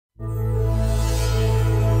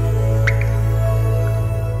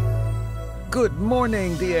Good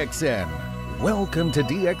morning, DXN. Welcome to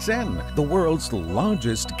DXN, the world's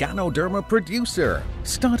largest Ganoderma producer.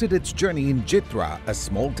 Started its journey in Jitra, a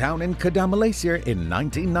small town in Kedah, Malaysia in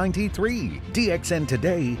 1993. DXN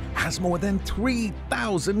today has more than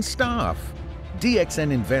 3,000 staff.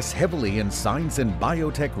 DXN invests heavily in science and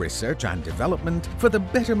biotech research and development for the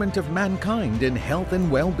betterment of mankind in health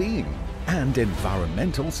and well-being and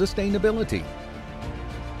environmental sustainability.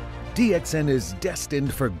 DXN is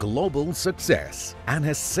destined for global success and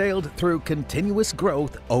has sailed through continuous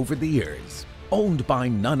growth over the years. Owned by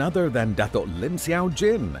none other than Datuk Lim Siow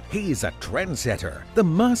Jin, he is a trendsetter, the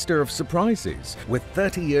master of surprises, with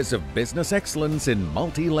 30 years of business excellence in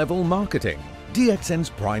multi-level marketing. DXN's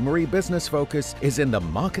primary business focus is in the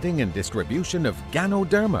marketing and distribution of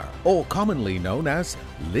Ganoderma, or commonly known as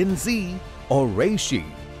Lingzhi or Reishi.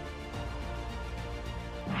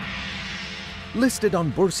 Listed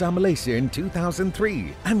on Bursa Malaysia in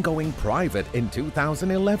 2003 and going private in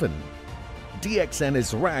 2011. DXN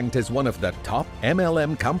is ranked as one of the top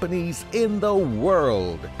MLM companies in the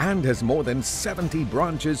world and has more than 70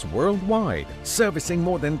 branches worldwide, servicing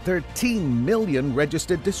more than 13 million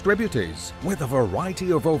registered distributors with a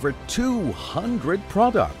variety of over 200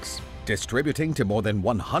 products, distributing to more than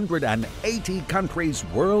 180 countries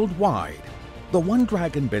worldwide. The One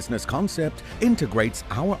Dragon business concept integrates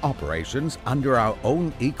our operations under our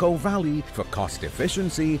own eco-valley for cost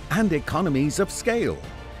efficiency and economies of scale.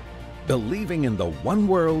 Believing in the one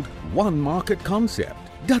world, one market concept,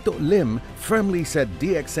 Datuk Lim firmly set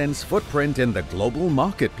DXN's footprint in the global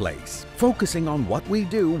marketplace. Focusing on what we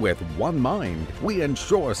do with one mind, we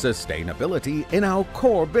ensure sustainability in our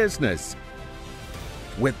core business.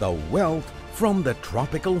 With the wealth from the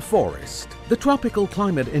tropical forest. The tropical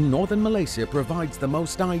climate in northern Malaysia provides the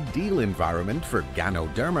most ideal environment for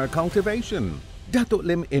Ganoderma cultivation. Datuk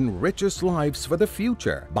Lim enriches lives for the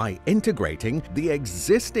future by integrating the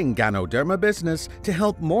existing Ganoderma business to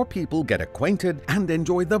help more people get acquainted and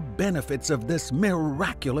enjoy the benefits of this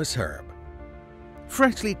miraculous herb.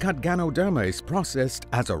 Freshly cut Ganoderma is processed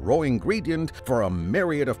as a raw ingredient for a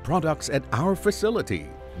myriad of products at our facility.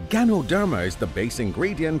 Ganoderma is the base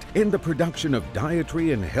ingredient in the production of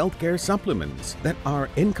dietary and healthcare supplements that are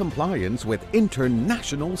in compliance with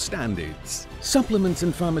international standards. Supplements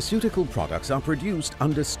and pharmaceutical products are produced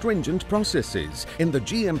under stringent processes in the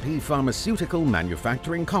GMP Pharmaceutical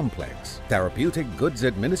Manufacturing Complex. Therapeutic Goods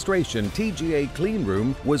Administration (TGA) clean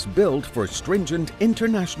room was built for stringent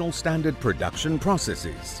international standard production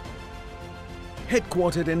processes.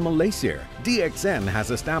 Headquartered in Malaysia, DXN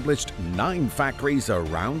has established 9 factories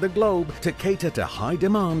around the globe to cater to high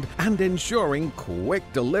demand and ensuring quick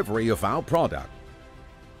delivery of our product.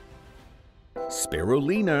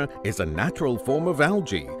 Spirulina is a natural form of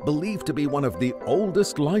algae, believed to be one of the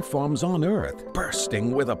oldest life forms on Earth,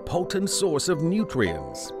 bursting with a potent source of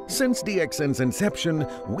nutrients. Since DXN's inception,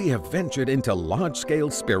 we have ventured into large-scale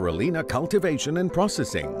spirulina cultivation and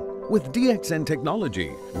processing. With DXN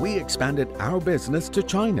technology, we expanded our business to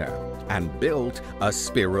China and built a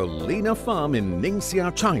spirulina farm in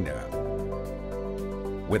Ningxia, China.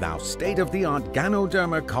 With our state-of-the-art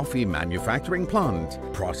Ganoderma coffee manufacturing plant,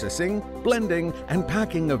 processing, blending, and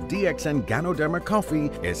packing of DXN Ganoderma coffee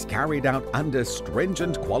is carried out under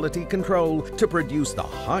stringent quality control to produce the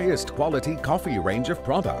highest quality coffee range of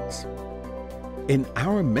products. In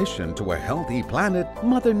our mission to a healthy planet,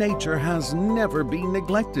 Mother Nature has never been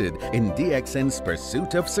neglected in DXN's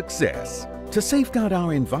pursuit of success. To safeguard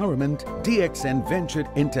our environment, DXN ventured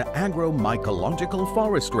into agro-mycological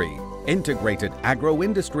forestry, integrated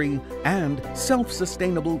agro-industry, and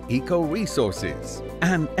self-sustainable eco-resources.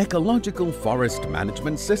 An ecological forest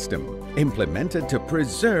management system implemented to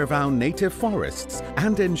preserve our native forests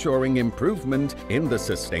and ensuring improvement in the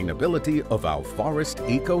sustainability of our forest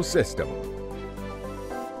ecosystem.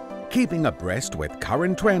 Keeping abreast with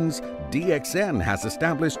current trends, DXN has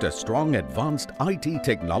established a strong advanced IT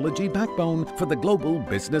technology backbone for the global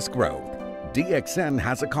business growth. DXN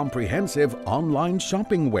has a comprehensive online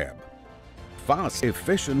shopping web. Fast,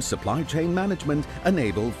 efficient supply chain management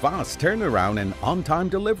enable fast turnaround and on-time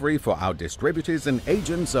delivery for our distributors and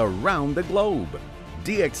agents around the globe.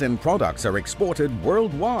 DXN products are exported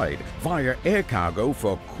worldwide via air cargo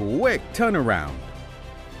for quick turnaround.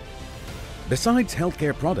 Besides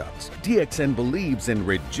healthcare products, DXN believes in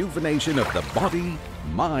rejuvenation of the body,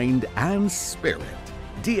 mind, and spirit.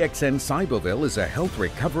 DXN Cyberville is a health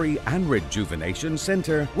recovery and rejuvenation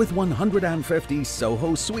center with 150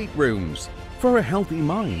 Soho suite rooms. For a healthy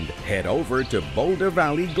mind, head over to Boulder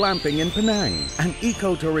Valley Glamping in Penang, an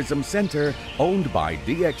ecotourism center owned by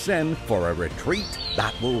DXN for a retreat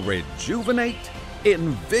that will rejuvenate,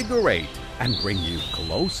 invigorate, and bring you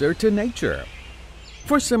closer to nature.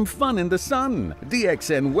 For some fun in the sun,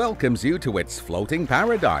 DXN welcomes you to its floating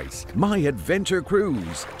paradise, My Adventure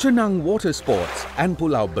Cruise, Chenang Water Sports, and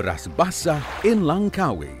Pulau Beras Basah in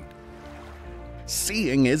Langkawi.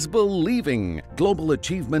 Seeing is believing. Global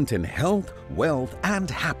achievement in health, wealth, and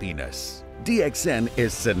happiness. DXN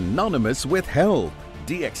is synonymous with health.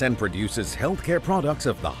 DXN produces healthcare products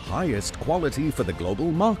of the highest quality for the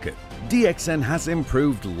global market. DXN has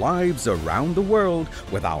improved lives around the world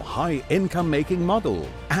with our high income making model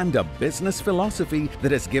and a business philosophy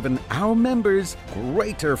that has given our members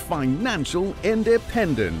greater financial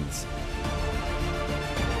independence.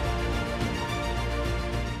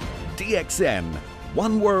 DXN,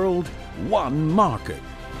 one world, one market.